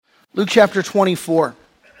Luke chapter 24.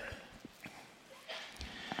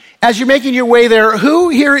 As you're making your way there, who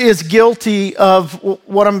here is guilty of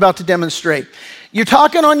what I'm about to demonstrate? You're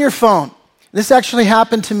talking on your phone. This actually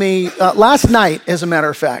happened to me last night, as a matter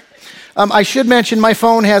of fact. I should mention my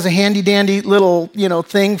phone has a handy-dandy little,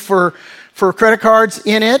 thing for credit cards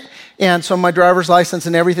in it, and so my driver's license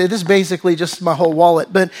and everything. This is basically just my whole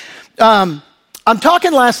wallet. But I'm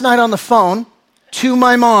talking last night on the phone to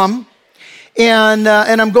my mom, and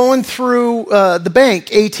I'm going through the bank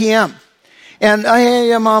ATM. And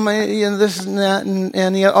hey, Mom, this and that,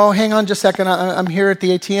 and oh, hang on just a second, I'm here at the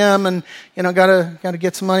ATM, and gotta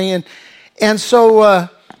get some money, and so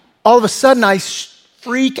all of a sudden I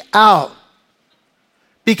freak out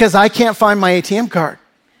because I can't find my ATM card.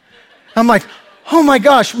 I'm like, oh my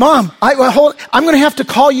gosh, Mom, I'm gonna have to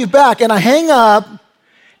call you back, and I hang up,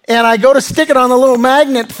 and I go to stick it on the little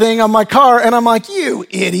magnet thing on my car, and I'm like, you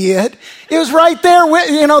idiot! It was right there,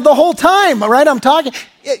 the whole time, right? I'm talking.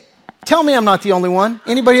 Tell me I'm not the only one.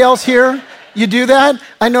 Anybody else here? You do that?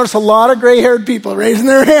 I notice a lot of gray-haired people raising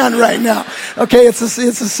their hand right now. Okay, it's a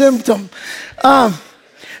symptom. Well,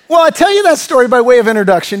 I tell you that story by way of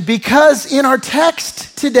introduction because in our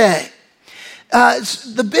text today,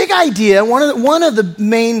 the big idea, one of the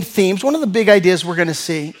main themes, one of the big ideas we're going to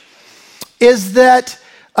see is that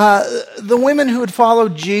the women who had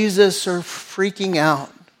followed Jesus are freaking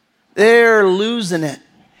out. They're losing it.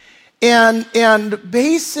 And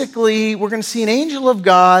basically, we're going to see an angel of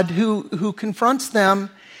God who confronts them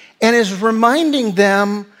and is reminding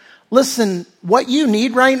them, listen, what you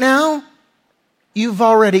need right now, you've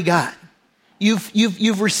already got.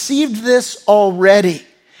 You've received this already.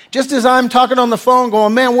 Just as I'm talking on the phone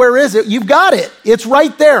going, man, where is it? You've got it. It's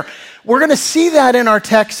right there. We're going to see that in our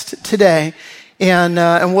text today.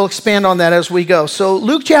 And we'll expand on that as we go. So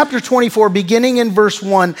Luke chapter 24, beginning in verse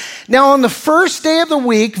 1. Now on the first day of the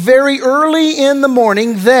week, very early in the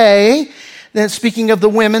morning, then speaking of the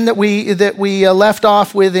women that we left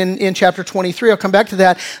off with in chapter 23, I'll come back to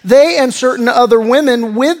that. They and certain other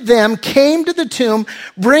women with them came to the tomb,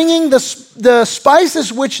 bringing the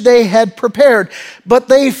spices which they had prepared. But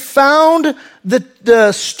they found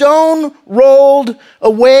the stone rolled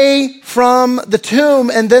away from the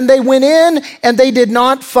tomb, and then they went in and they did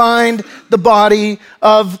not find the body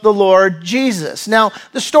of the Lord Jesus. Now,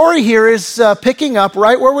 the story here is picking up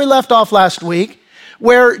right where we left off last week,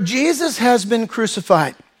 where Jesus has been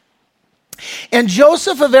crucified. And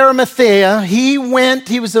Joseph of Arimathea, he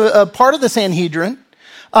was a part of the Sanhedrin,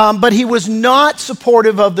 but he was not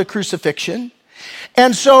supportive of the crucifixion.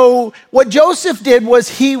 And so what Joseph did was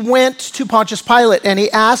he went to Pontius Pilate and he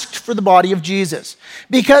asked for the body of Jesus.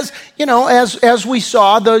 Because, as we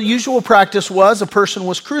saw, the usual practice was a person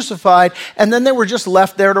was crucified and then they were just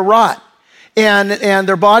left there to rot. And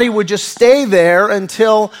their body would just stay there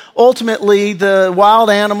until ultimately the wild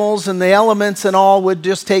animals and the elements and all would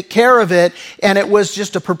just take care of it. And it was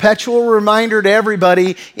just a perpetual reminder to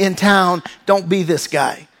everybody in town, don't be this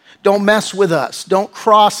guy. Don't mess with us. Don't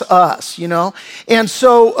cross us, And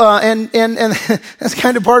so, and that's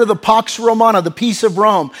kind of part of the Pax Romana, the peace of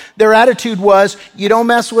Rome. Their attitude was, you don't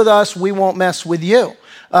mess with us, we won't mess with you.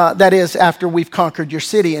 That is, after we've conquered your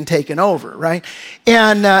city and taken over, right?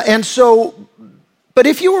 And so, but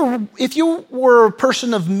if you were a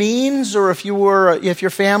person of means, or if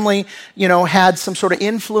your family, had some sort of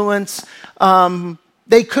influence,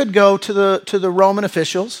 they could go to the Roman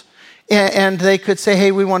officials. And they could say,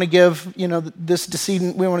 hey, we want to give, this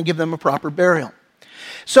decedent, we want to give them a proper burial.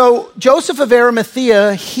 So Joseph of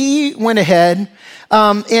Arimathea, he went ahead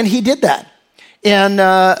and he did that.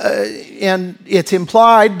 And it's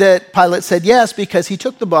implied that Pilate said yes because he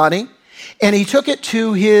took the body and he took it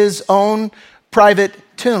to his own private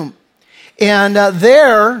tomb. And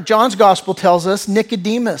there, John's gospel tells us,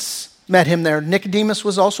 Nicodemus met him there. Nicodemus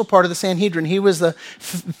was also part of the Sanhedrin. He was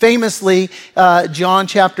famously, John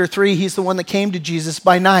chapter 3, he's the one that came to Jesus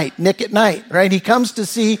by night, Nick at night, right? He comes to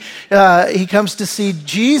see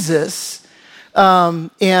Jesus,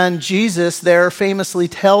 and Jesus there famously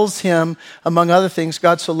tells him, among other things,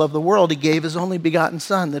 God so loved the world, he gave his only begotten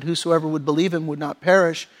son, that whosoever would believe him would not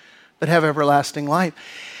perish, but have everlasting life.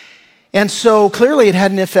 And so clearly it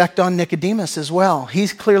had an effect on Nicodemus as well.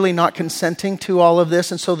 He's clearly not consenting to all of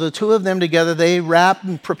this. And so the two of them together, they wrapped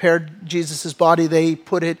and prepared Jesus' body. They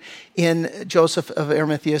put it in Joseph of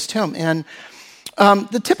Arimathea's tomb. And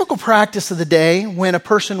the typical practice of the day when a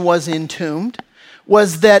person was entombed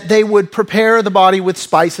was that they would prepare the body with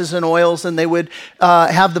spices and oils, and they would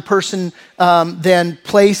have the person then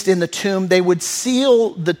placed in the tomb. They would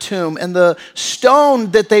seal the tomb, and the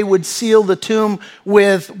stone that they would seal the tomb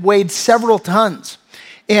with weighed several tons.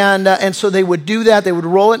 And so they would do that. They would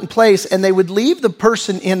roll it in place, and they would leave the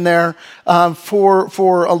person in there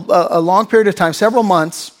for a long period of time, several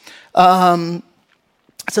months,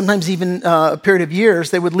 sometimes even a period of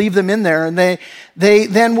years. They would leave them in there, and they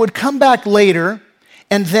then would come back later.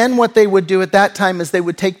 And then what they would do at that time is they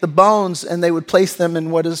would take the bones and they would place them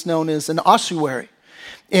in what is known as an ossuary.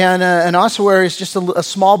 And an ossuary is just a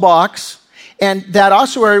small box. And that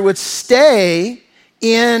ossuary would stay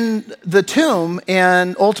in the tomb,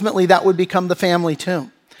 and ultimately that would become the family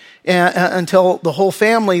tomb until the whole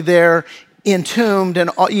family there entombed, and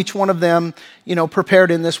each one of them, prepared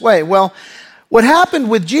in this way. Well, what happened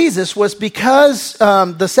with Jesus was because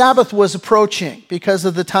the Sabbath was approaching, because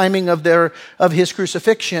of the timing of his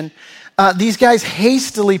crucifixion, these guys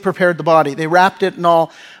hastily prepared the body. They wrapped it and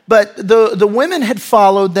all. But the women had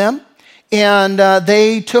followed them, and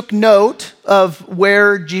they took note of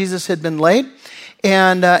where Jesus had been laid.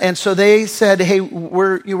 And so they said, hey,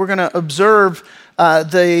 we're going to observe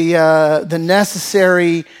the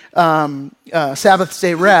necessary Sabbath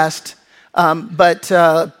day rest. But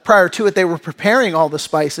prior to it, they were preparing all the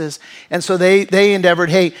spices. And so they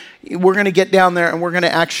endeavored, hey, we're going to get down there and we're going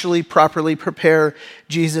to actually properly prepare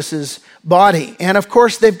Jesus's body. And of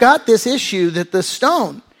course, they've got this issue that the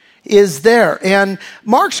stone is there. And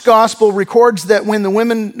Mark's gospel records that when the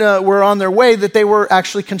women were on their way, that they were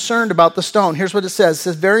actually concerned about the stone. Here's what it says. It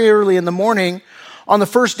says, very early in the morning, on the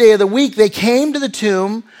first day of the week, they came to the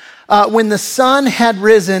tomb when the sun had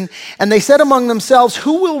risen, and they said among themselves,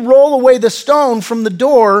 who will roll away the stone from the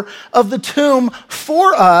door of the tomb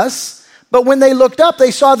for us? But when they looked up,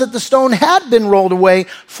 they saw that the stone had been rolled away,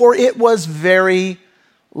 for it was very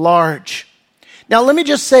large. Now, let me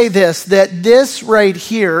just say this, that this right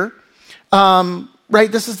here,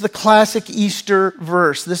 this is the classic Easter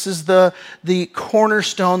verse. This is the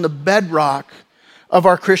cornerstone, the bedrock of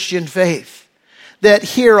our Christian faith. That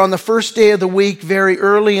here on the first day of the week, very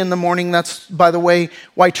early in the morning, that's, by the way,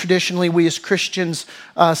 why traditionally we as Christians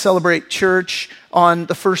celebrate church on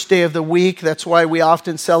the first day of the week. That's why we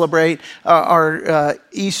often celebrate our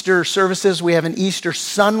Easter services. We have an Easter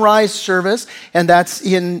sunrise service, and that's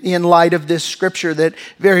in light of this scripture, that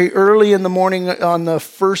very early in the morning on the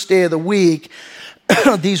first day of the week,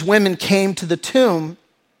 these women came to the tomb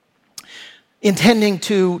intending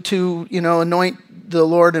to anoint the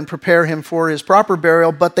Lord and prepare him for his proper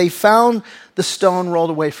burial, but they found the stone rolled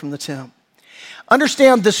away from the tomb.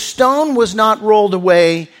 Understand, the stone was not rolled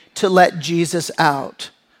away to let Jesus out.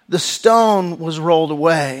 The stone was rolled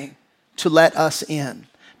away to let us in,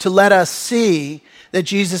 to let us see that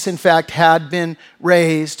Jesus, in fact, had been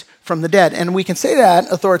raised from the dead. And we can say that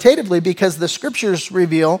authoritatively because the scriptures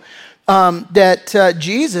reveal that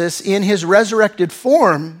Jesus, in his resurrected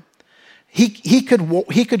form, He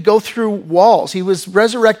could go through walls. He was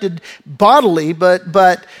resurrected bodily, but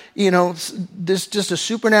this just a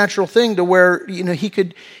supernatural thing to where he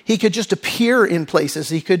could just appear in places.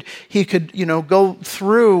 He could go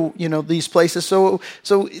through these places. So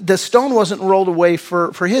the stone wasn't rolled away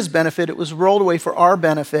for his benefit. It was rolled away for our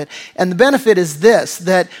benefit. And the benefit is this: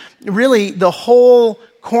 that really the whole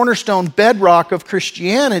cornerstone bedrock of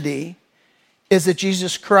Christianity is that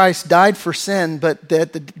Jesus Christ died for sin, but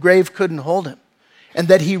that the grave couldn't hold him. And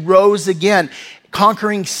that he rose again,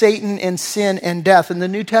 conquering Satan and sin and death. And the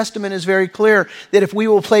New Testament is very clear that if we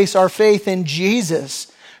will place our faith in Jesus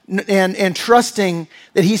and trusting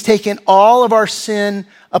that he's taken all of our sin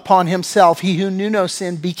upon himself, he who knew no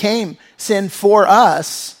sin became sin for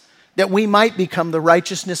us, that we might become the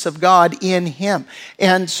righteousness of God in him.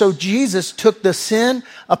 And so Jesus took the sin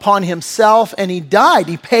upon himself and he died.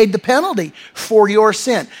 He paid the penalty for your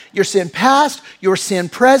sin past, your sin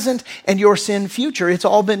present, and your sin future. It's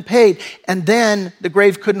all been paid. And then the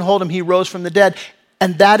grave couldn't hold him. He rose from the dead.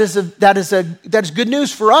 And that is good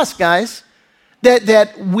news for us, guys,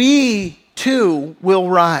 that we too will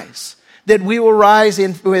rise. That we will rise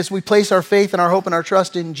as we place our faith and our hope and our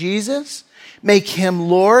trust in Jesus, make him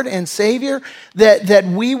Lord and Savior, that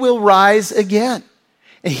we will rise again.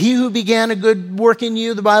 And he who began a good work in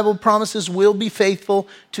you, the Bible promises, will be faithful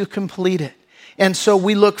to complete it. And so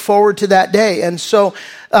we look forward to that day. And so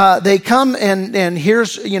they come and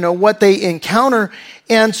here's what they encounter.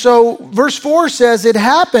 And so verse 4 says, it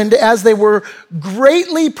happened as they were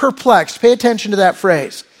greatly perplexed. Pay attention to that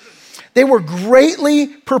phrase. They were greatly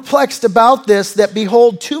perplexed about this, that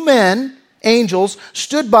behold, two men, angels,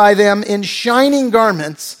 stood by them in shining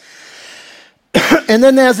garments. And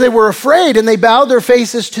then as they were afraid and they bowed their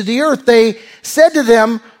faces to the earth, they said to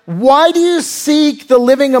them, why do you seek the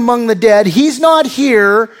living among the dead? He's not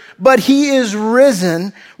here, but he is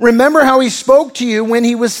risen. Remember how he spoke to you when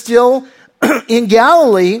he was still in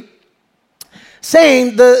Galilee,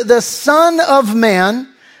 saying, the Son of Man,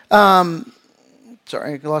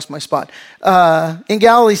 sorry, I lost my spot, in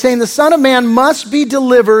Galilee, saying, the Son of Man must be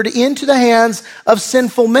delivered into the hands of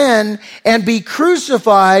sinful men and be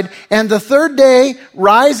crucified, and the third day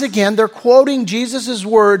rise again. They're quoting Jesus'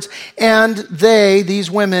 words, and these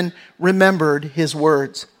women, remembered his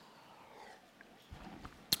words.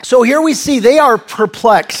 So here we see they are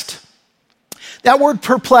perplexed. That word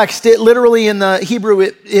perplexed, it literally in the Hebrew,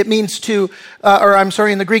 it means in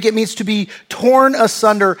the Greek, it means to be torn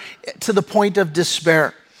asunder to the point of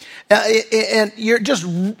despair. And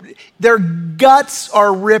their guts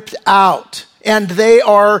are ripped out and they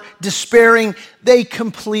are despairing. They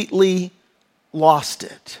completely lost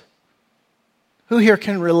it. Who here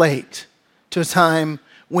can relate to a time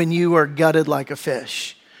when you are gutted like a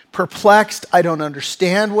fish? Perplexed, I don't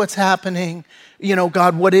understand what's happening.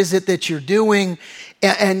 God, what is it that you're doing?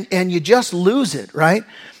 And you just lose it, right?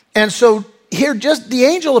 And so here,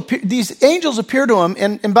 these angels appear to him.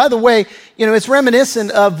 And by the way, it's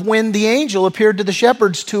reminiscent of when the angel appeared to the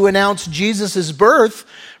shepherds to announce Jesus' birth.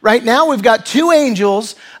 Right now, we've got two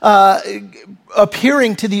angels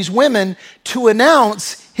appearing to these women to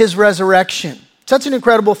announce his resurrection. Such an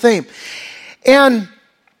incredible thing. And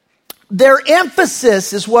their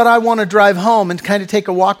emphasis is what I want to drive home and kind of take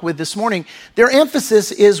a walk with this morning. Their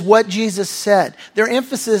emphasis is what Jesus said. Their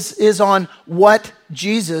emphasis is on what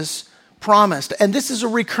Jesus promised. And this is a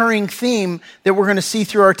recurring theme that we're going to see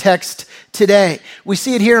through our text today. We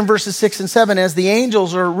see it here in verses 6 and 7 as the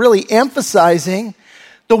angels are really emphasizing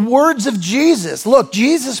the words of Jesus. Look,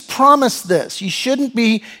 Jesus promised this. You shouldn't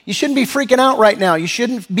be freaking out right now. You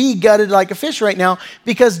shouldn't be gutted like a fish right now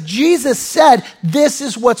because Jesus said this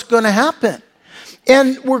is what's going to happen.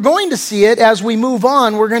 And we're going to see it as we move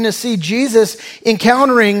on. We're going to see Jesus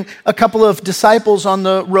encountering a couple of disciples on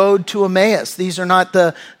the road to Emmaus. These are not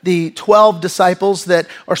the 12 disciples that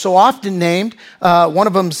are so often named. One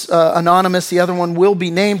of them's anonymous. The other one will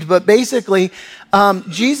be named. But basically,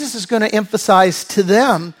 Jesus is going to emphasize to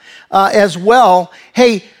them as well,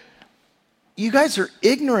 hey, you guys are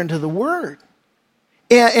ignorant of the word.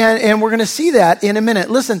 And we're going to see that in a minute.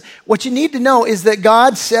 Listen, what you need to know is that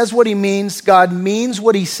God says what he means. God means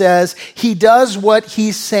what he says. He does what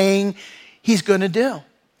he's saying he's going to do.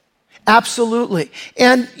 Absolutely.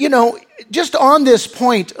 And, just on this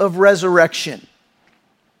point of resurrection,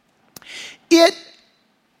 it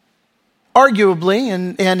arguably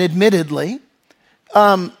and admittedly,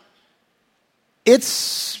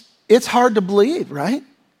 it's hard to believe, right?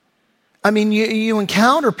 I mean, you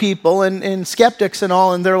encounter people and skeptics and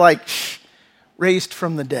all, and they're like, raised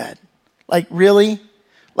from the dead. Like, really?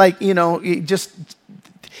 Like,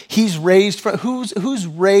 he's raised from, who's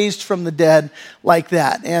raised from the dead like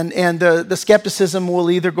that? And the skepticism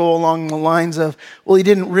will either go along the lines of, well, he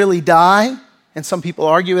didn't really die. And some people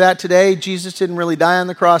argue that today. Jesus didn't really die on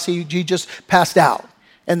the cross. He just passed out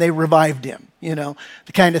and they revived him. The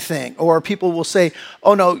kind of thing. Or people will say,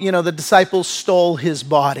 oh no, the disciples stole his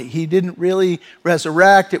body. He didn't really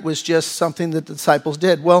resurrect. It was just something that the disciples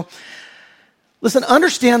did. Well, listen,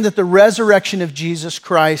 understand that the resurrection of Jesus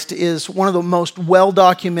Christ is one of the most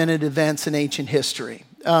well-documented events in ancient history.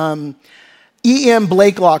 E.M.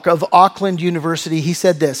 Blakelock of Auckland University, he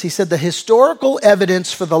said this. He said, the historical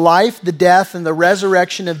evidence for the life, the death, and the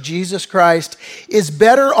resurrection of Jesus Christ is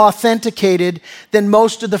better authenticated than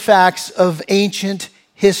most of the facts of ancient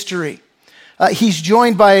history. He's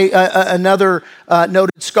joined by another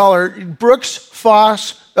noted scholar, Brooks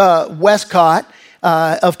Foss Westcott,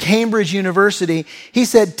 of Cambridge University. He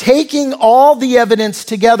said, taking all the evidence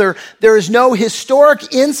together, there is no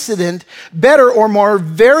historic incident better or more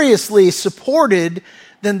variously supported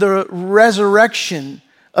than the resurrection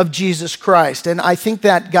of Jesus Christ. And I think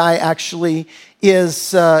that guy actually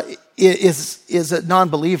is a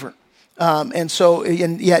non-believer.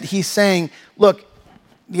 And yet he's saying, look,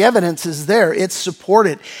 the evidence is there. It's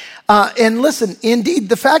supported. And listen, indeed,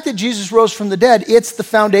 the fact that Jesus rose from the dead, it's the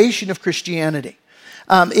foundation of Christianity.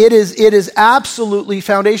 It is absolutely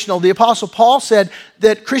foundational. The Apostle Paul said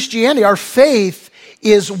that Christianity, our faith,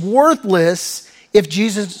 is worthless if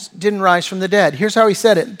Jesus didn't rise from the dead. Here's how he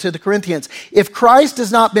said it to the Corinthians. If Christ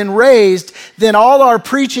has not been raised, then all our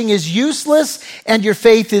preaching is useless and your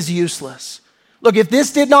faith is useless. Look, if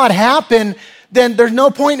this did not happen, then there's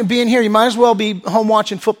no point in being here. You might as well be home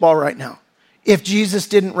watching football right now if Jesus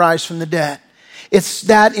didn't rise from the dead. It's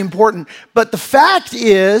that important. But the fact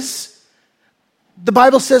is, the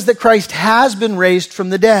Bible says that Christ has been raised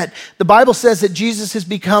from the dead. The Bible says that Jesus has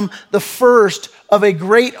become the first of a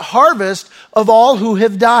great harvest of all who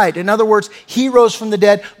have died. In other words, he rose from the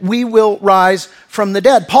dead. We will rise from the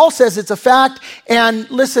dead. Paul says it's a fact. And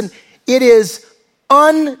listen, it is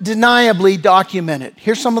undeniably documented.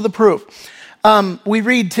 Here's some of the proof. We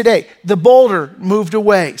read today, the boulder moved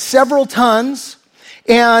away several tons,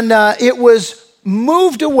 and it was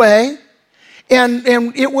moved away, and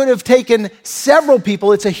it would have taken several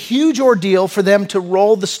people. It's a huge ordeal for them to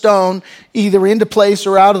roll the stone either into place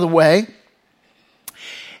or out of the way.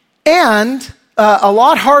 And a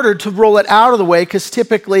lot harder to roll it out of the way because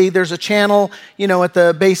typically there's a channel, at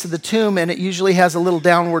the base of the tomb, and it usually has a little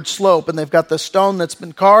downward slope, and they've got the stone that's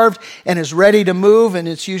been carved and is ready to move, and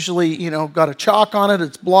it's usually, got a chalk on it,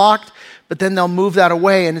 it's blocked, but then they'll move that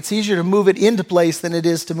away, and it's easier to move it into place than it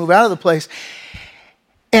is to move out of the place.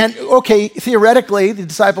 And okay, theoretically, the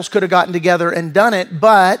disciples could have gotten together and done it,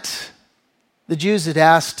 but the Jews had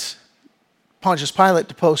asked Pontius Pilate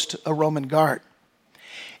to post a Roman guard.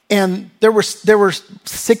 And there were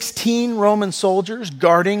 16 Roman soldiers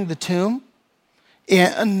guarding the tomb,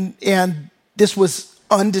 and this was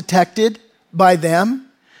undetected by them.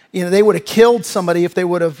 They would have killed somebody if they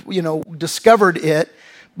would have, discovered it,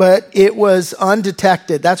 but it was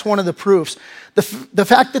undetected. That's one of the proofs. The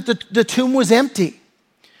fact that the tomb was empty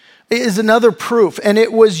is another proof, and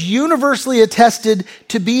it was universally attested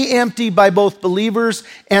to be empty by both believers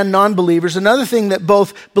and non-believers. Another thing that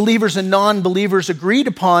both believers and non-believers agreed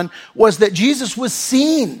upon was that Jesus was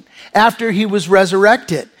seen after he was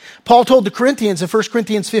resurrected. Paul told the Corinthians in 1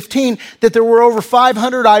 Corinthians 15 that there were over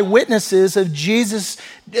 500 eyewitnesses of Jesus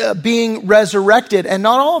being resurrected, and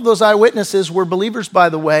not all of those eyewitnesses were believers, by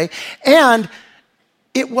the way, and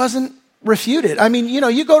it wasn't refuted. I mean,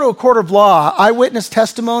 you go to a court of law, eyewitness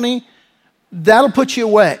testimony, that'll put you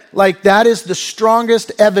away. Like, that is the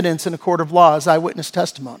strongest evidence in a court of law is eyewitness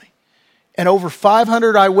testimony. And over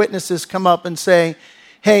 500 eyewitnesses come up and say,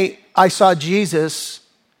 hey, I saw Jesus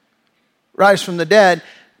rise from the dead.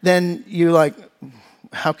 Then you're like,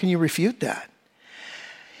 how can you refute that?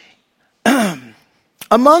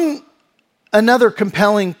 Among another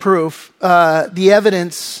compelling proof, the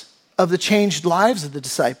evidence of the changed lives of the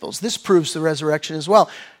disciples. This proves the resurrection as well.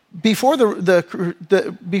 Before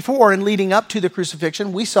before and leading up to the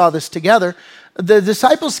crucifixion, we saw this together. The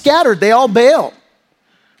disciples scattered; they all bailed,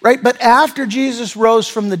 right? But after Jesus rose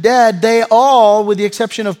from the dead, they all, with the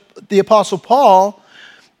exception of the Apostle Paul,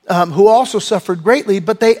 who also suffered greatly,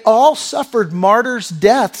 but they all suffered martyrs'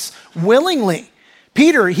 deaths willingly.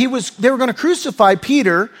 Peter, they were going to crucify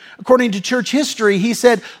Peter. According to church history, he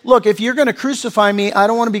said, look, if you're going to crucify me, I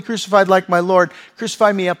don't want to be crucified like my Lord.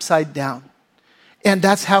 Crucify me upside down. And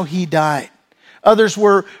that's how he died. Others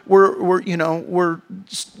were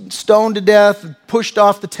stoned to death, pushed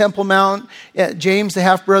off the Temple Mount. James, the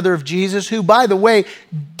half-brother of Jesus, who, by the way,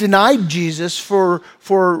 denied Jesus for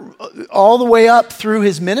all the way up through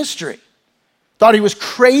his ministry. Thought he was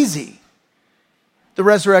crazy. The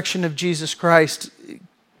resurrection of Jesus Christ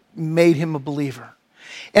made him a believer.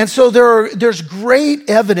 And so there's great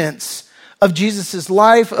evidence of Jesus'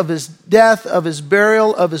 life, of his death, of his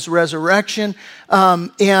burial, of his resurrection.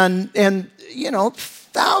 Thousands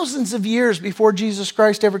of years before Jesus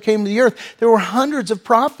Christ ever came to the earth, there were hundreds of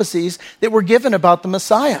prophecies that were given about the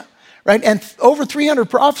Messiah. Right? And over 300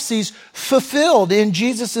 prophecies fulfilled in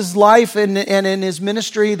Jesus' life and in his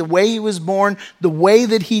ministry, the way he was born, the way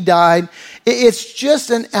that he died. It's just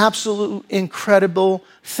an absolute incredible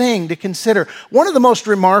thing to consider. One of the most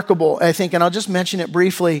remarkable, I think, and I'll just mention it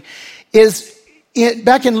briefly, is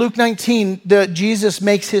back in Luke 19, Jesus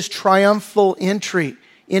makes his triumphal entry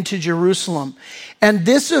into Jerusalem. And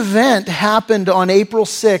this event happened on April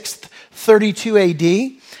 6th,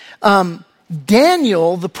 32 AD.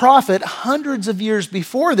 Daniel, the prophet, hundreds of years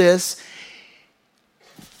before this,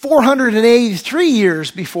 483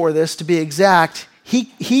 years before this to be exact,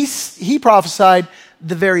 he prophesied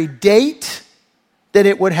the very date that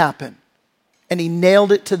it would happen. And he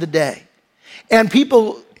nailed it to the day. And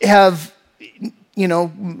people have,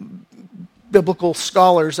 biblical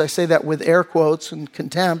scholars, I say that with air quotes and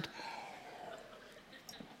contempt,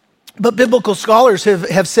 but biblical scholars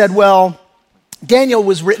have said, well, Daniel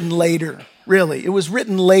was written later. Really, it was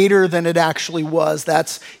written later than it actually was.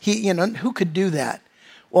 Who could do that?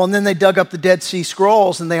 Well, and then they dug up the Dead Sea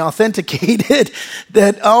Scrolls and they authenticated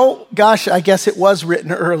that, oh gosh, I guess it was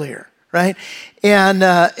written earlier, right? And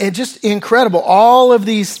it's just incredible. All of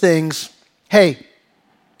these things, hey,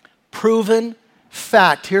 proven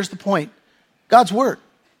fact. Here's the point. God's word.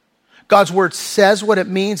 God's word says what it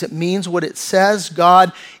means. It means what it says.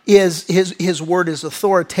 His word is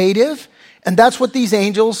authoritative. And that's what these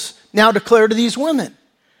angels now declare to these women.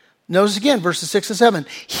 Notice again, verses 6 and 7.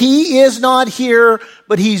 He is not here,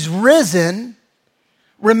 but he's risen.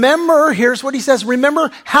 Remember, here's what he says. Remember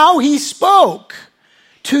how he spoke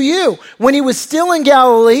to you when he was still in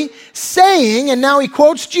Galilee, saying," and now he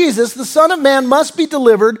quotes Jesus, "the Son of Man must be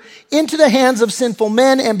delivered into the hands of sinful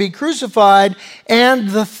men and be crucified, and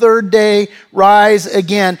the third day rise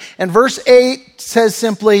again." And verse 8 says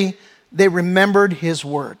simply, they remembered his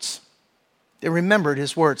words. They remembered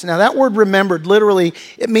his words. Now that word remembered, literally,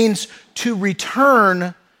 it means to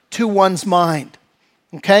return to one's mind.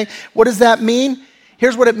 Okay? What does that mean?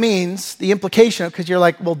 Here's what it means, the implication, because you're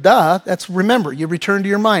like, well, duh, that's remember. You return to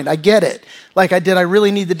your mind. I get it. Like I did, I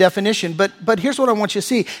really need the definition. But here's what I want you to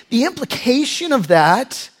see. The implication of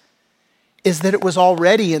that is that it was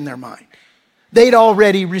already in their mind. They'd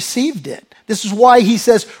already received it. This is why he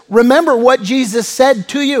says, remember what Jesus said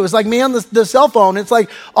to you. It's like me on the cell phone. It's like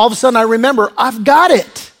all of a sudden I remember, I've got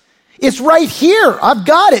it. It's right here. I've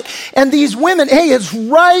got it. And these women, hey, it's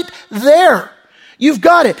right there. You've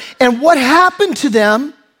got it. And what happened to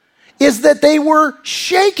them is that they were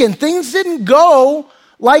shaken. Things didn't go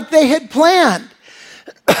like they had planned.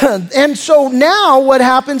 And so now what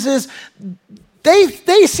happens is they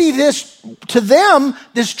see this, to them,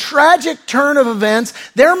 this tragic turn of events,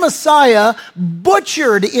 their Messiah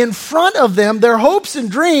butchered in front of them, their hopes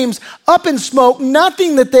and dreams up in smoke,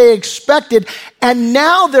 nothing that they expected, and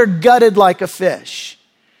now they're gutted like a fish.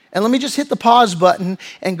 And let me just hit the pause button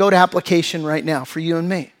and go to application right now for you and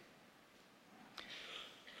me.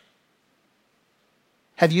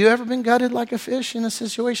 Have you ever been gutted like a fish in a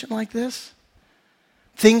situation like this?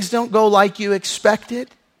 Things don't go like you expected.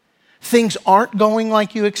 Things aren't going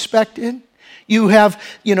like you expected. You have,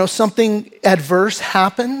 something adverse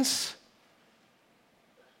happens.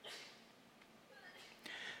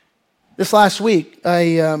 This last week,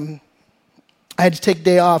 I had to take a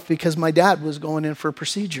day off because my dad was going in for a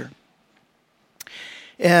procedure.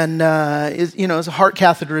 And, it's a heart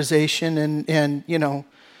catheterization. And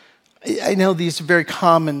I know these are very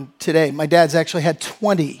common today. My dad's actually had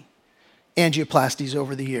 20 angioplasties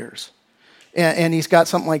over the years. And he's got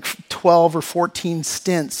something like 12 or 14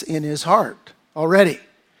 stents in his heart already.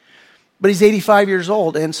 But he's 85 years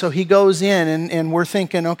old, and so he goes in, and we're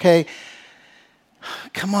thinking, okay,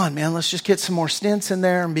 come on, man, let's just get some more stents in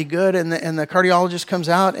there and be good. And the cardiologist comes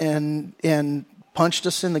out and punched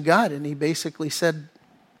us in the gut, and he basically said,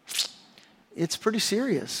 it's pretty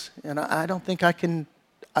serious, and I don't think I can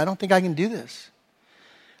do this.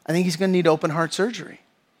 I think he's going to need open heart surgery.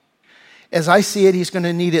 As I see it, he's going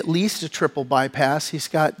to need at least a triple bypass. He's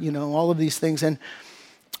got, all of these things. And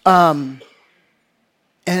I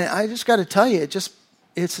just got to tell you,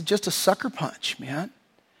 it's just a sucker punch, man.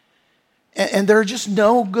 And there are just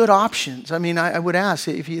no good options. I mean, I would ask,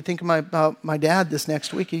 if you think about my dad this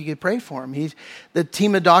next week, you could pray for him. The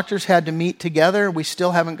team of doctors had to meet together. We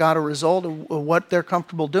still haven't got a result of what they're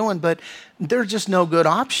comfortable doing, but there are just no good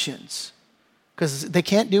options because they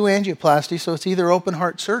can't do angioplasty, so it's either open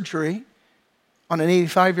heart surgery on an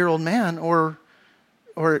 85-year-old man, or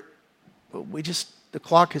the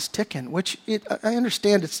clock is ticking, which I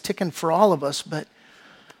understand it's ticking for all of us, but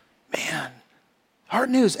man, hard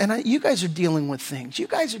news. And you guys are dealing with things. You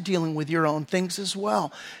guys are dealing with your own things as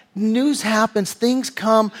well. News happens, things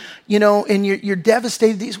come, and you're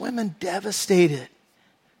devastated. These women devastated.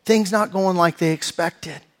 Things not going like they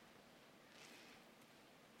expected.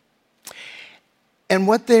 And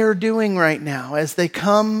what they're doing right now as they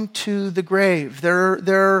come to the grave,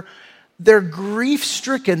 they're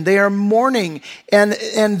grief-stricken, they are mourning, and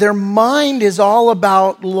their mind is all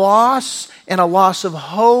about loss and a loss of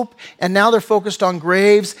hope, and now they're focused on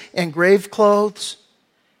graves and grave clothes.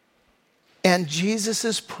 And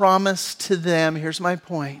Jesus' promise to them, here's my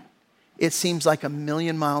point, it seems like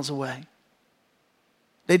 1,000,000 miles away.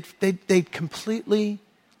 They'd completely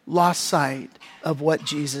lost sight of what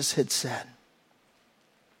Jesus had said.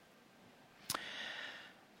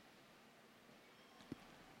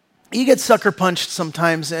 You get sucker punched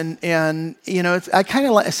sometimes, and I kind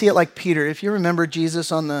of see it like Peter. If you remember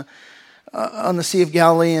Jesus on the Sea of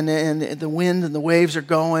Galilee, and the wind and the waves are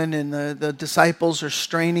going, and the disciples are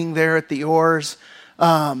straining there at the oars,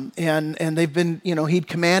 and they've been, he'd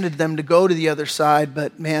commanded them to go to the other side,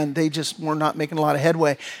 but man, they just were not making a lot of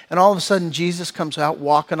headway. And all of a sudden, Jesus comes out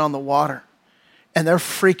walking on the water. And they're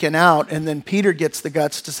freaking out. And then Peter gets the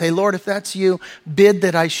guts to say, Lord, if that's you, bid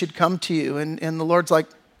that I should come to you. And the Lord's like,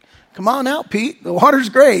 come on out, Pete. The water's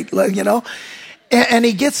great, And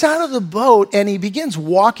he gets out of the boat and he begins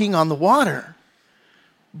walking on the water.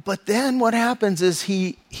 But then what happens is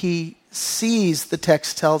he sees, the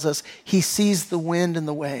text tells us, he sees the wind and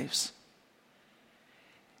the waves.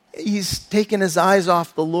 He's taken his eyes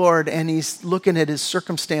off the Lord and he's looking at his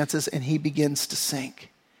circumstances and he begins to sink.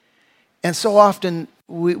 And so often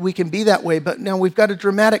we can be that way. But now we've got a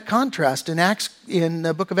dramatic contrast in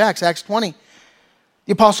the book of Acts, Acts 20.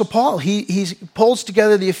 The Apostle Paul, he pulls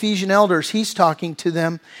together the Ephesian elders. He's talking to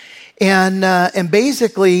them, and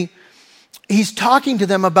basically, he's talking to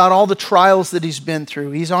them about all the trials that he's been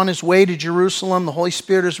through. He's on his way to Jerusalem. The Holy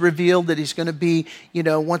Spirit has revealed that he's going to be,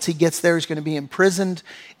 once he gets there, he's going to be imprisoned.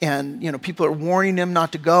 And, people are warning him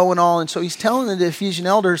not to go and all. And so he's telling the Ephesian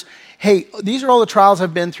elders, hey, these are all the trials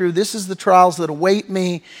I've been through. This is the trials that await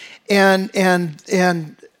me. And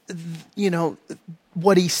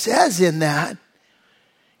what he says in that,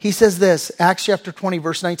 he says this, Acts chapter 20,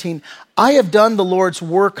 verse 19, I have done the Lord's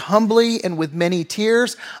work humbly and with many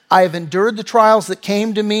tears. I have endured the trials that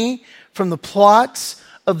came to me from the plots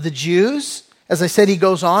of the Jews. As I said, he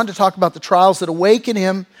goes on to talk about the trials that await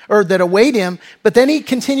him. But then he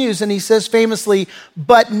continues and he says famously,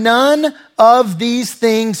 but none of these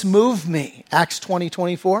things move me. Acts 20,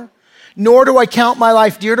 24. Nor do I count my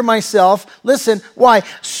life dear to myself. Listen, why?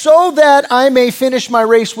 So that I may finish my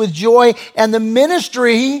race with joy and the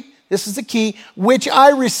ministry, this is the key, which I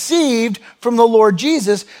received from the Lord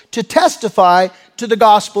Jesus to testify to the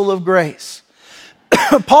gospel of grace.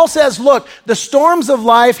 Paul says, look, the storms of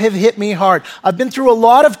life have hit me hard. I've been through a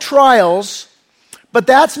lot of trials, but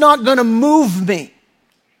that's not going to move me.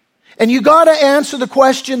 And you got to answer the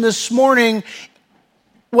question this morning,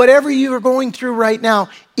 whatever you are going through right now,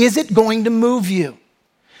 is it going to move you?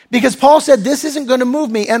 Because Paul said, this isn't going to move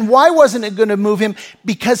me. And why wasn't it going to move him?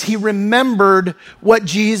 Because he remembered what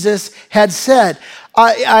Jesus had said.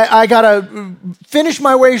 I got to finish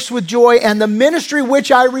my race with joy and the ministry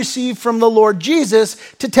which I received from the Lord Jesus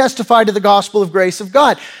to testify to the gospel of grace of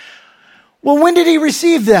God. Well, when did he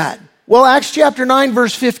receive that? Well, Acts chapter 9,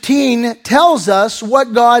 verse 15 tells us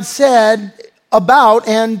what God said about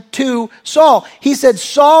and to Saul. He said,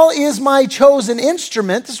 Saul is my chosen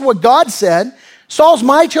instrument. This is what God said. Saul's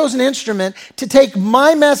my chosen instrument to take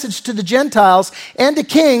my message to the Gentiles and to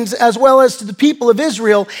kings as well as to the people of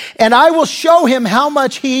Israel, and I will show him how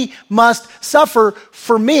much he must suffer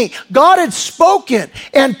for me. God had spoken,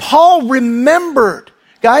 and Paul remembered.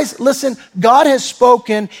 Guys, listen, God has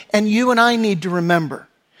spoken, and you and I need to remember.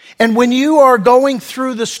 And when you are going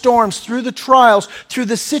through the storms, through the trials, through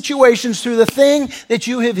the situations, through the thing that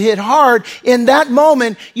you have hit hard, in that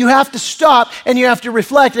moment, you have to stop and you have to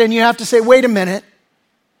reflect and you have to say, wait a minute,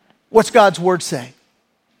 what's God's word say?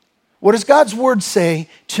 What does God's word say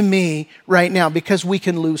to me right now? Because we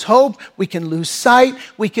can lose hope, we can lose sight,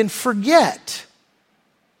 we can forget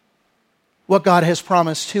what God has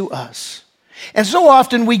promised to us. And so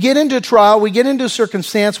often we get into a trial, we get into a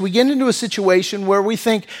circumstance, we get into a situation where we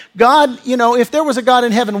think, God, if there was a God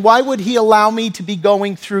in heaven, why would he allow me to be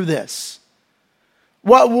going through this?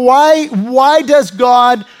 Why does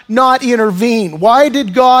God not intervene? Why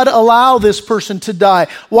did God allow this person to die?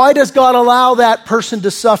 Why does God allow that person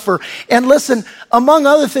to suffer? And listen, among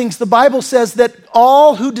other things, the Bible says that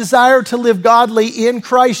all who desire to live godly in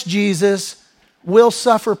Christ Jesus will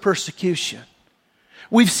suffer persecution.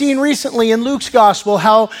 We've seen recently in Luke's gospel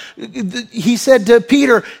how he said to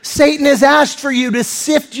Peter, Satan has asked for you to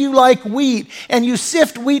sift you like wheat, and you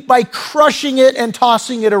sift wheat by crushing it and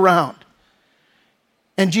tossing it around.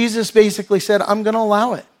 And Jesus basically said, I'm going to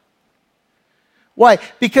allow it. Why?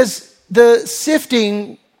 Because the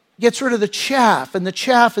sifting gets rid of the chaff, and the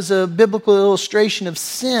chaff is a biblical illustration of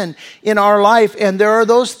sin in our life, and there are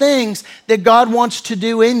those things that God wants to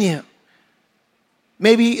do in you.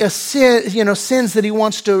 Maybe a sin, sins that he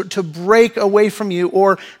wants to break away from you,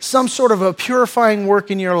 or some sort of a purifying work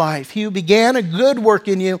in your life. He who began a good work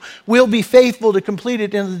in you will be faithful to complete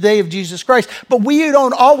it in the day of Jesus Christ. But we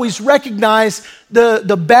don't always recognize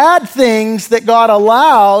the bad things that God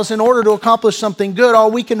allows in order to accomplish something good. All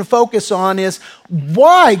we can focus on is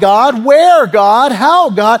why, God, where, God, how,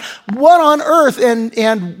 God, what on earth,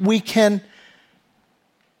 and we can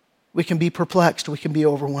be perplexed, we can be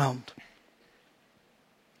overwhelmed.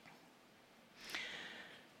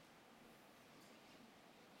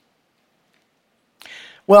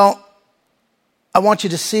 Well, I want you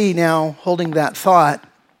to see now, holding that thought,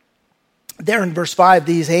 there in verse 5,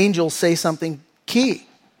 these angels say something key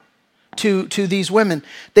to these women.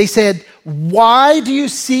 They said, why do you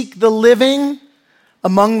seek the living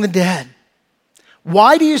among the dead?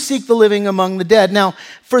 Why do you seek the living among the dead? Now,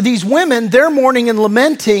 for these women, they're mourning and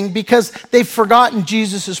lamenting because they've forgotten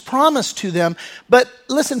Jesus' promise to them. But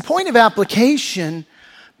listen, point of application,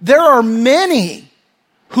 there are many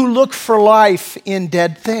who look for life in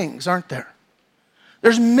dead things, aren't there?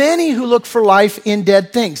 There's many who look for life in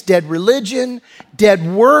dead things. Dead religion, dead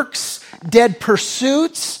works, dead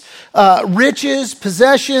pursuits, riches,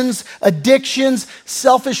 possessions, addictions,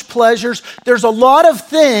 selfish pleasures. There's a lot of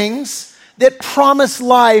things that promise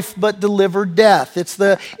life but deliver death. It's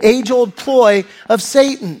the age-old ploy of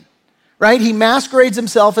Satan, right? He masquerades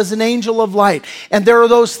himself as an angel of light. And there are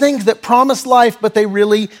those things that promise life but they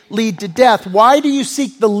really lead to death. Why do you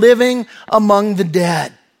seek the living among the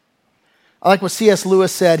dead? I like what C.S.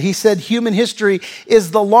 Lewis said. He said, human history is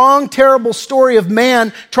the long, terrible story of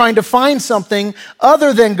man trying to find something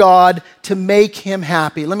other than God to make him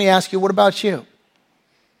happy. Let me ask you, what about you?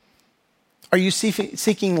 Are you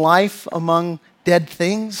seeking life among dead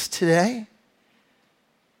things today?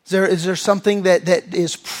 Is there something that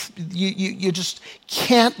is you just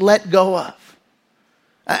can't let go of?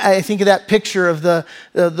 I think of that picture of the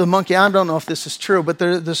monkey. I don't know if this is true, but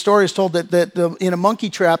the story is told that in a monkey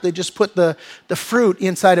trap, they just put the fruit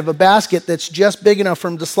inside of a basket that's just big enough for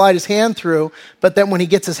him to slide his hand through, but then when he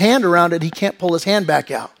gets his hand around it, he can't pull his hand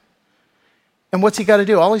back out. And what's he got to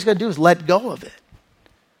do? All he's got to do is let go of it.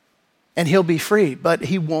 And he'll be free, but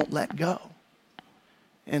he won't let go.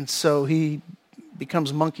 And so he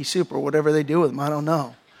becomes monkey soup or whatever they do with him. I don't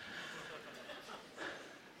know.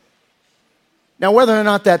 Now, whether or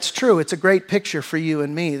not that's true, it's a great picture for you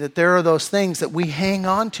and me, that there are those things that we hang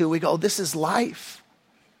on to. We go, this is life.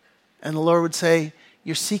 And the Lord would say,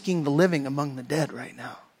 you're seeking the living among the dead right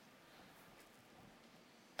now.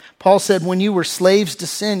 Paul said, when you were slaves to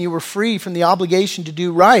sin, you were free from the obligation to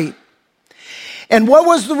do right. And what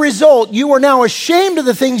was the result? You are now ashamed of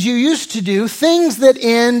the things you used to do, things that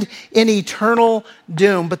end in eternal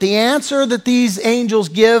doom. But the answer that these angels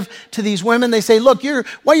give to these women, they say, look,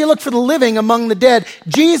 why you look for the living among the dead?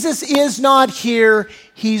 Jesus is not here.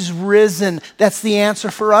 He's risen. That's the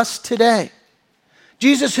answer for us today.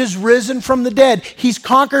 Jesus has risen from the dead. He's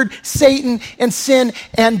conquered Satan and sin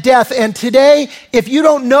and death. And today, if you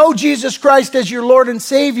don't know Jesus Christ as your Lord and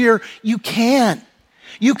Savior, you can.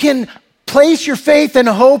 You can place your faith and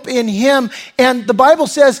hope in Him. And the Bible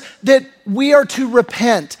says that we are to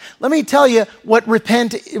repent. Let me tell you what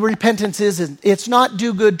repentance is. It's not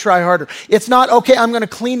do good, try harder. It's not, okay, I'm going to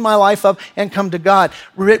clean my life up and come to God.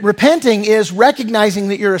 Repenting is recognizing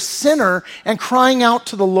that you're a sinner and crying out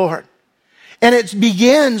to the Lord. And it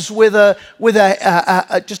begins with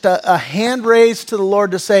just a hand raised to the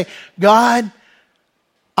Lord to say, God,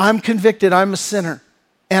 I'm convicted, I'm a sinner.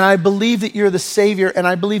 And I believe that you're the Savior, and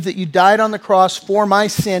I believe that you died on the cross for my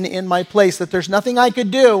sin in my place, that there's nothing I could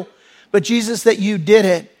do, but Jesus, that you did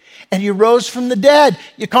it. And you rose from the dead.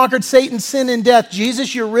 You conquered Satan, sin, and death.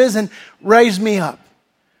 Jesus, you're risen. Raise me up.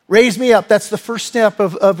 Raise me up. That's the first step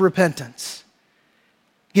of repentance.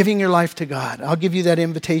 Giving your life to God. I'll give you that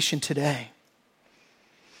invitation today.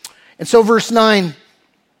 And so verse 9.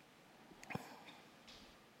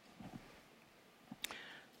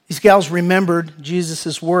 These gals remembered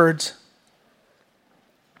Jesus' words.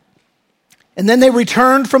 And then they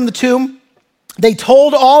returned from the tomb. They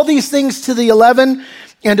told all these things to the 11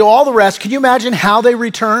 and to all the rest. Can you imagine how they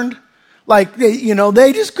returned? Like,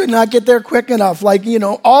 they just could not get there quick enough. Like,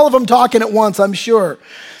 all of them talking at once, I'm sure.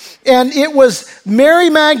 And it was Mary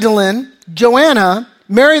Magdalene, Joanna,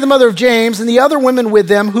 Mary the mother of James, and the other women with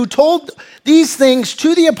them who told these things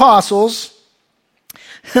to the apostles.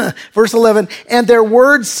 Verse 11, and their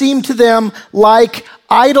words seemed to them like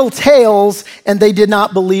idle tales, and they did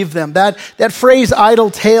not believe them. That phrase,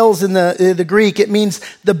 idle tales, in the Greek, it means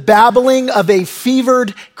the babbling of a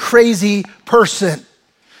fevered, crazy person.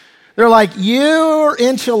 They're like, your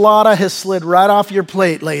enchilada has slid right off your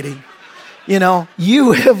plate, lady.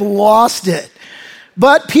 You have lost it.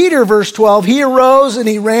 But Peter, verse 12, he arose and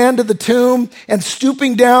he ran to the tomb, and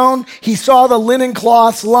stooping down, he saw the linen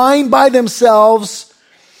cloths lying by themselves.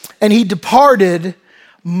 And he departed,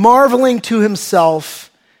 marveling to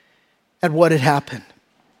himself at what had happened.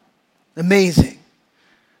 Amazing.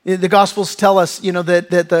 The Gospels tell us,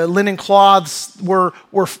 that the linen cloths were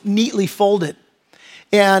neatly folded.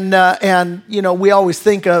 And we always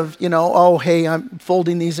think of, oh, hey, I'm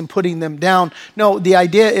folding these and putting them down. No, the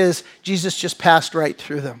idea is Jesus just passed right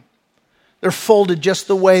through them. They're folded just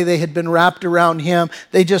the way they had been wrapped around him.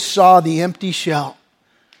 They just saw the empty shell.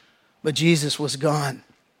 But Jesus was gone.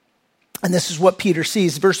 And this is what Peter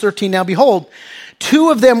sees. Verse 13, now behold,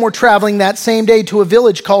 2 of them were traveling that same day to a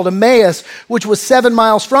village called Emmaus, which was 7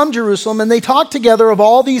 miles from Jerusalem. And they talked together of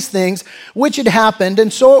all these things which had happened.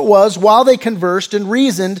 And so it was, while they conversed and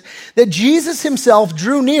reasoned, that Jesus himself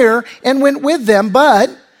drew near and went with them.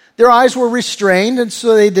 But their eyes were restrained, and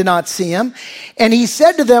so they did not see him. And he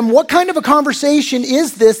said to them, what kind of a conversation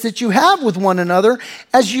is this that you have with one another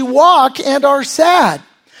as you walk and are sad?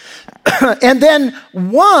 And then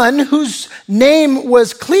one whose name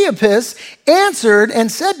was Cleopas answered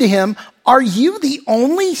and said to him, are you the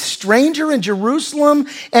only stranger in Jerusalem,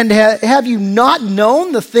 and have you not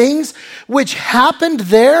known the things which happened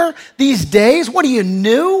there these days? What, are you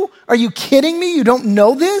new? Are you kidding me? You don't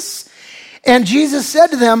know this? And Jesus said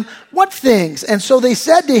to them, what things? And so they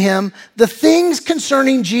said to him, the things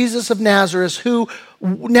concerning Jesus of Nazareth, who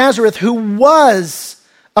was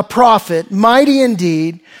a prophet, mighty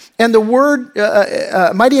indeed, and the word,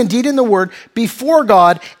 mighty indeed in the word, before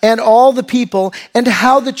God and all the people, and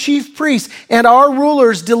how the chief priests and our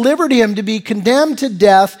rulers delivered him to be condemned to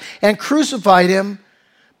death and crucified him.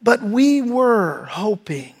 But we were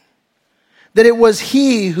hoping that it was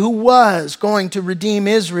he who was going to redeem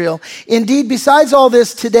Israel. Indeed, besides all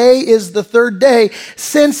this, today is the third day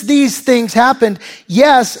since these things happened.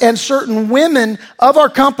 Yes, and certain women of our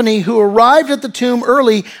company who arrived at the tomb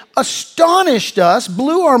early astonished us,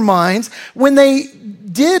 blew our minds, when they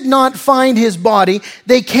did not find his body.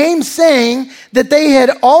 They came saying that they had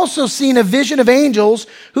also seen a vision of angels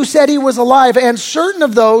who said he was alive. And certain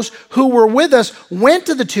of those who were with us went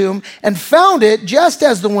to the tomb and found it just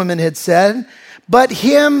as the women had said, but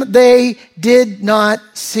him they did not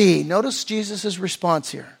see. Notice Jesus'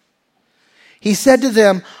 response here. He said to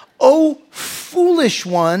them, O foolish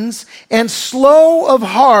ones, and slow of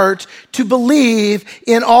heart to believe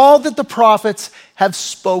in all that the prophets have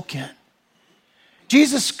spoken.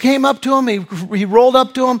 Jesus came up to him, he rolled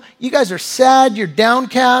up to him. You guys are sad, you're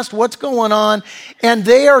downcast, what's going on? And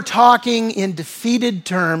they are talking in defeated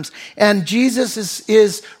terms. And Jesus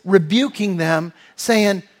is rebuking them,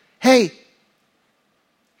 saying, hey,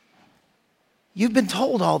 you've been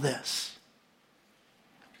told all this.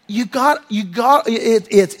 It's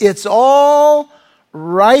all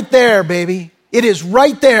right there, baby. It is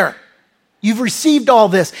right there. You've received all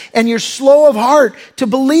this, and you're slow of heart to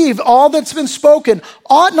believe all that's been spoken.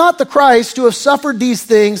 Ought not the Christ to have suffered these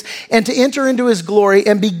things and to enter into his glory?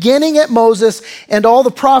 And beginning at Moses and all the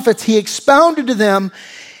prophets, he expounded to them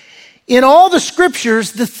in all the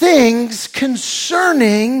scriptures the things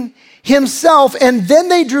concerning himself. And then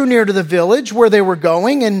they drew near to the village where they were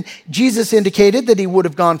going, and Jesus indicated that he would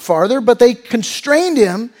have gone farther, but they constrained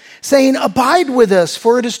him, saying, abide with us,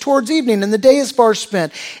 for it is towards evening, and the day is far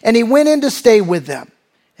spent. And he went in to stay with them.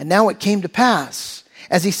 And now it came to pass,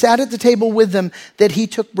 as he sat at the table with them, that he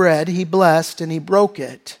took bread, he blessed, and he broke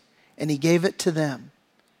it, and he gave it to them.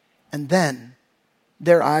 And then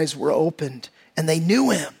their eyes were opened, and they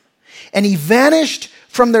knew him. And he vanished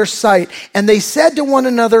from their sight. And they said to one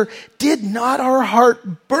another, did not our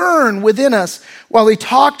heart burn within us while he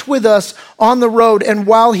talked with us on the road and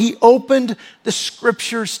while he opened the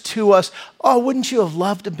scriptures to us? Oh, wouldn't you have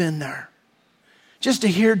loved to have been there? Just to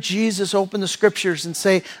hear Jesus open the scriptures and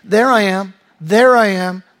say, there I am, there I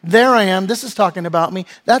am, there I am. This is talking about me.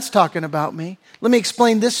 That's talking about me. Let me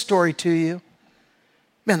explain this story to you.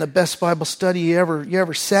 Man, the best Bible study you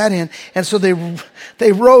ever sat in. And so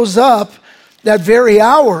they rose up that very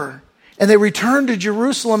hour, and they returned to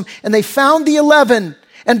Jerusalem, and they found the 11,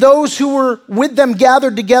 and those who were with them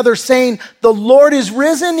gathered together, saying, the Lord is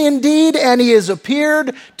risen indeed, and he has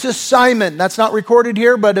appeared to Simon. That's not recorded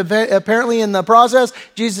here, but apparently in the process,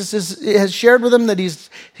 Jesus has shared with them that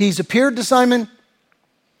he's appeared to Simon.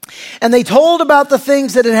 And they told about the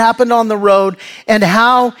things that had happened on the road, and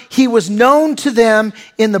how he was known to them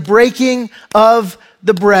in the breaking of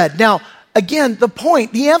the bread. Now, again, the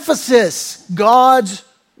point, the emphasis, God's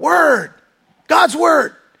word. God's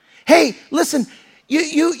word. Hey, listen,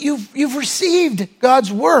 you've received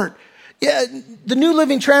God's word. Yeah, the New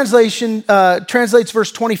Living Translation translates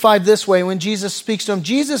verse 25 this way when Jesus speaks to them.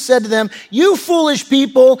 Jesus said to them, you foolish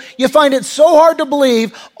people, you find it so hard to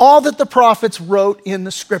believe all that the prophets wrote in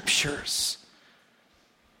the scriptures.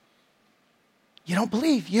 You don't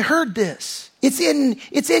believe. You heard this. It's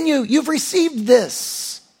in you. You've received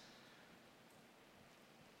this.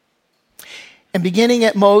 And beginning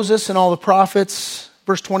at Moses and all the prophets,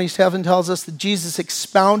 verse 27 tells us that Jesus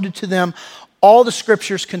expounded to them all the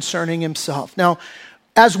scriptures concerning himself. Now,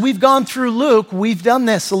 as we've gone through Luke, we've done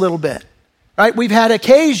this a little bit, right? We've had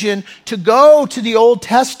occasion to go to the Old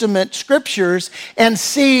Testament scriptures and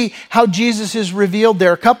see how Jesus is revealed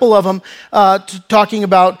there. A couple of them talking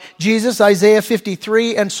about Jesus, Isaiah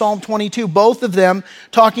 53 and Psalm 22, both of them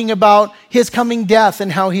talking about his coming death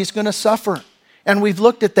and how he's going to suffer. And we've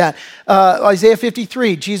looked at that. Isaiah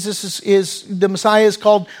 53, Jesus is the Messiah is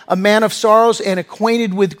called a man of sorrows and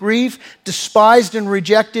acquainted with grief, despised and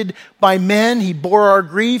rejected by men. He bore our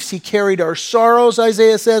griefs. He carried our sorrows,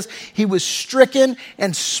 Isaiah says. He was stricken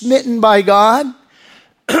and smitten by God.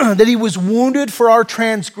 that he was wounded for our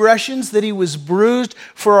transgressions, that he was bruised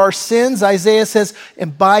for our sins. Isaiah says,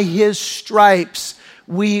 and by his stripes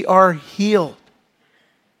we are healed.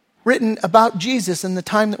 Written about Jesus and the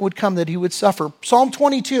time that would come that he would suffer. Psalm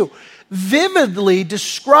 22 vividly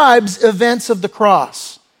describes events of the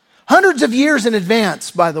cross. Hundreds of years in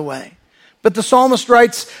advance, by the way. But the psalmist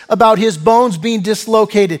writes about his bones being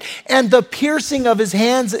dislocated and the piercing of his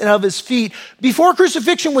hands and of his feet. Before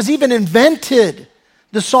crucifixion was even invented,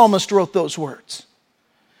 the psalmist wrote those words.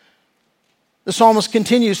 The psalmist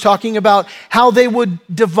continues talking about how they would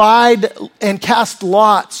divide and cast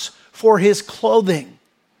lots for his clothing.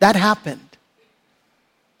 That happened.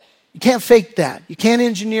 You can't fake that. You can't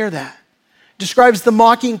engineer that. Describes the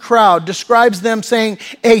mocking crowd, describes them saying,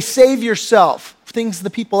 hey, save yourself. Things the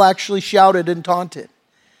people actually shouted and taunted.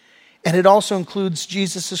 And it also includes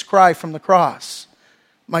Jesus' cry from the cross.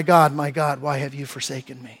 My God, why have you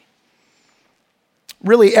forsaken me?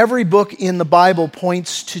 Really, every book in the Bible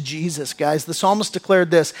points to Jesus, guys. The psalmist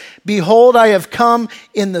declared this, behold, I have come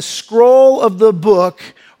in the scroll of the book,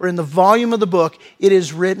 or in the volume of the book, it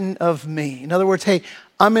is written of me. In other words, hey,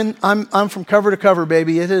 I'm from cover to cover,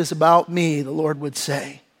 baby. It is about me, the Lord would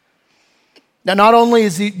say. Now, not only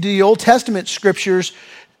is the Old Testament scriptures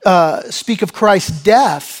speak of Christ's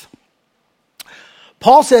death,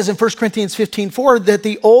 Paul says in 1 Corinthians 15:4 that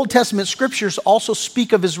the Old Testament scriptures also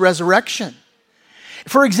speak of his resurrection.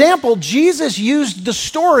 For example, Jesus used the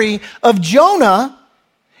story of Jonah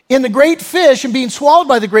in the great fish and being swallowed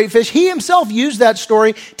by the great fish. He himself used that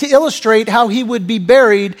story to illustrate how he would be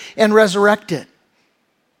buried and resurrected.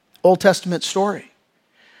 Old Testament story.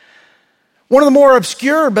 One of the more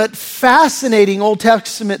obscure but fascinating Old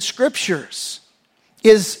Testament scriptures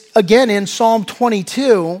is, again, in Psalm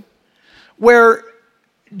 22, where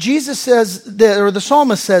Jesus says, or the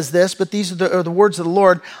psalmist says this, but these are the words of the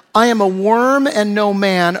Lord, I am a worm and no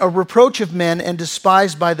man, a reproach of men and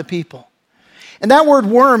despised by the people. And that word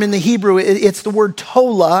worm in the Hebrew, it's the word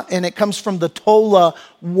tola, and it comes from the tola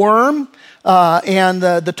worm. And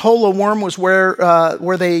the tola worm was where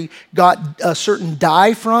they got a certain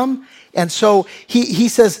dye from. And so he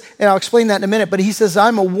says, and I'll explain that in a minute, but he says,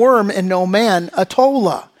 I'm a worm and no man, a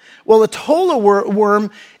tola. Well, a tola worm,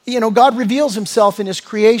 God reveals himself in his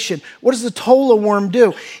creation. What does the tola worm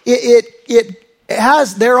do? It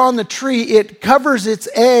has there on the tree, it covers its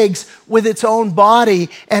eggs with its own body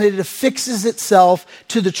and it affixes itself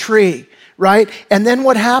to the tree, right? And then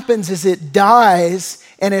what happens is it dies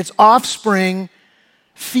and its offspring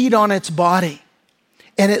feed on its body.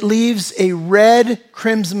 And it leaves a red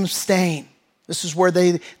crimson stain. This is where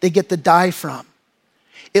they get the dye from.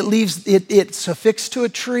 It's affixed to a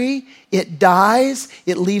tree, it dies,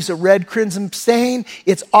 it leaves a red crimson stain,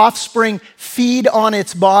 its offspring feed on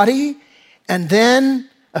its body, and then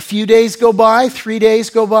a few days go by, 3 days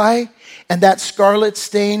go by, and that scarlet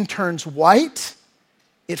stain turns white,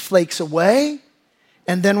 it flakes away,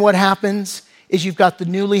 and then what happens is you've got the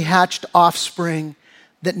newly hatched offspring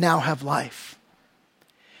that now have life.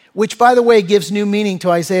 Which, by the way, gives new meaning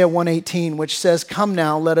to Isaiah 1:18, which says, come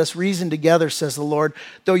now, let us reason together, says the Lord.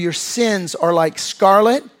 Though your sins are like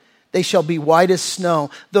scarlet, they shall be white as snow.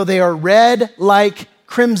 Though they are red like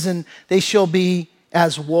crimson, they shall be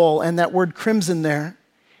as wool. And that word crimson there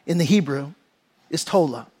in the Hebrew is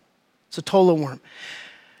tola. It's a tola worm.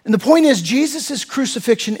 And the point is, Jesus'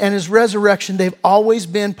 crucifixion and his resurrection, they've always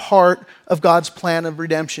been part of God's plan of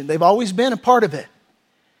redemption. They've always been a part of it.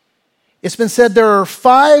 It's been said there are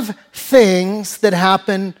 5 things that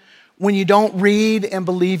happen when you don't read and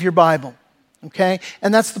believe your Bible, okay?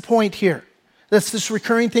 And that's the point here. That's this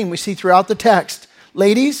recurring thing we see throughout the text.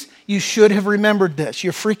 Ladies, you should have remembered this.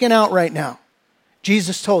 You're freaking out right now.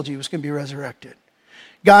 Jesus told you he was going to be resurrected.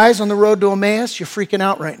 Guys, on the road to Emmaus, you're freaking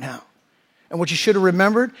out right now. And what you should have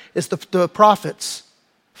remembered is the prophets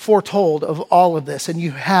foretold of all of this, and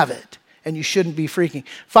you have it. And you shouldn't be freaking.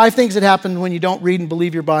 5 things that happen when you don't read and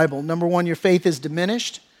believe your Bible. Number 1, your faith is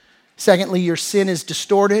diminished. Secondly, your sin is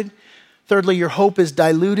distorted. Thirdly, your hope is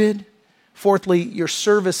diluted. Fourthly, your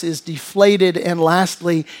service is deflated. And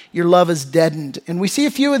lastly, your love is deadened. And we see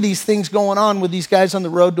a few of these things going on with these guys on the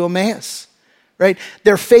road to Emmaus, right?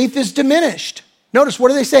 Their faith is diminished. Notice, what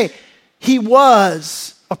do they say? He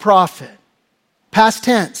was a prophet. Past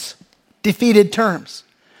tense, defeated terms.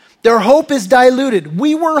 Their hope is diluted.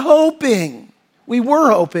 We were hoping.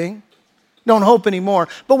 Don't hope anymore.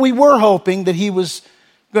 But we were hoping that he was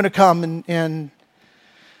going to come and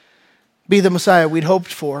be the Messiah we'd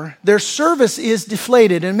hoped for. Their service is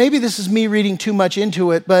deflated. And maybe this is me reading too much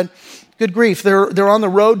into it, but Good grief, they're on the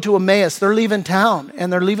road to Emmaus. They're leaving town,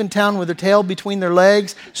 and they're leaving town with their tail between their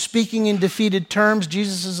legs, speaking in defeated terms.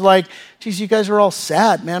 Jesus is like, geez, you guys are all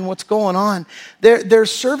sad, man. What's going on? Their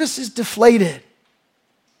service is deflated.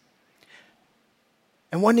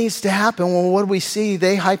 And what needs to happen? Well, what do we see?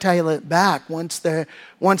 They hightail it back once they're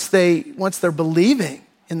believing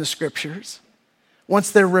in the scriptures,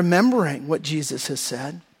 once they're remembering what Jesus has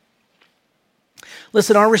said.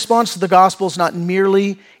 Listen, our response to the gospel is not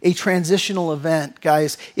merely a transitional event,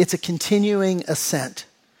 guys. It's a continuing ascent.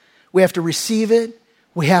 We have to receive it.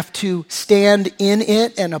 We have to stand in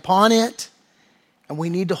it and upon it. And we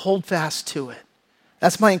need to hold fast to it.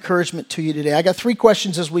 That's my encouragement to you today. I got 3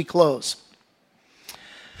 questions as we close.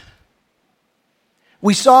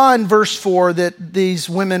 We saw in verse 4 that these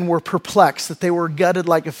women were perplexed, that they were gutted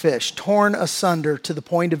like a fish, torn asunder to the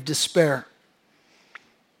point of despair.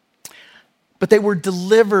 But they were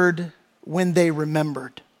delivered when they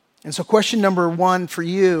remembered. And so question number 1 for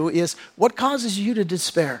you is, what causes you to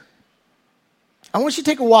despair? I want you to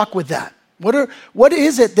take a walk with that. What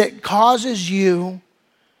is it that causes you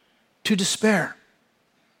to despair,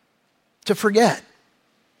 to forget,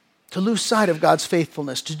 to lose sight of God's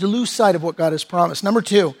faithfulness, to lose sight of what God has promised? Number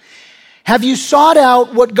 2, have you sought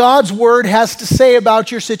out what God's word has to say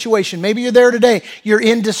about your situation? Maybe you're there today, you're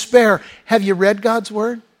in despair. Have you read God's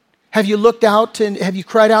word? Have you looked out and have you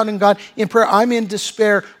cried out in God in prayer? I'm in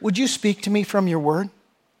despair. Would you speak to me from your word?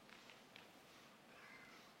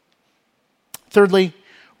 Thirdly,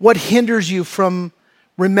 what hinders you from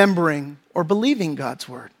remembering or believing God's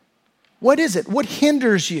word? What is it? What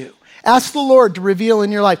hinders you? Ask the Lord to reveal in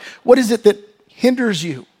your life. What is it that hinders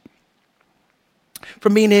you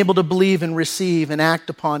from being able to believe and receive and act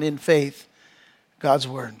upon in faith God's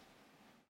word?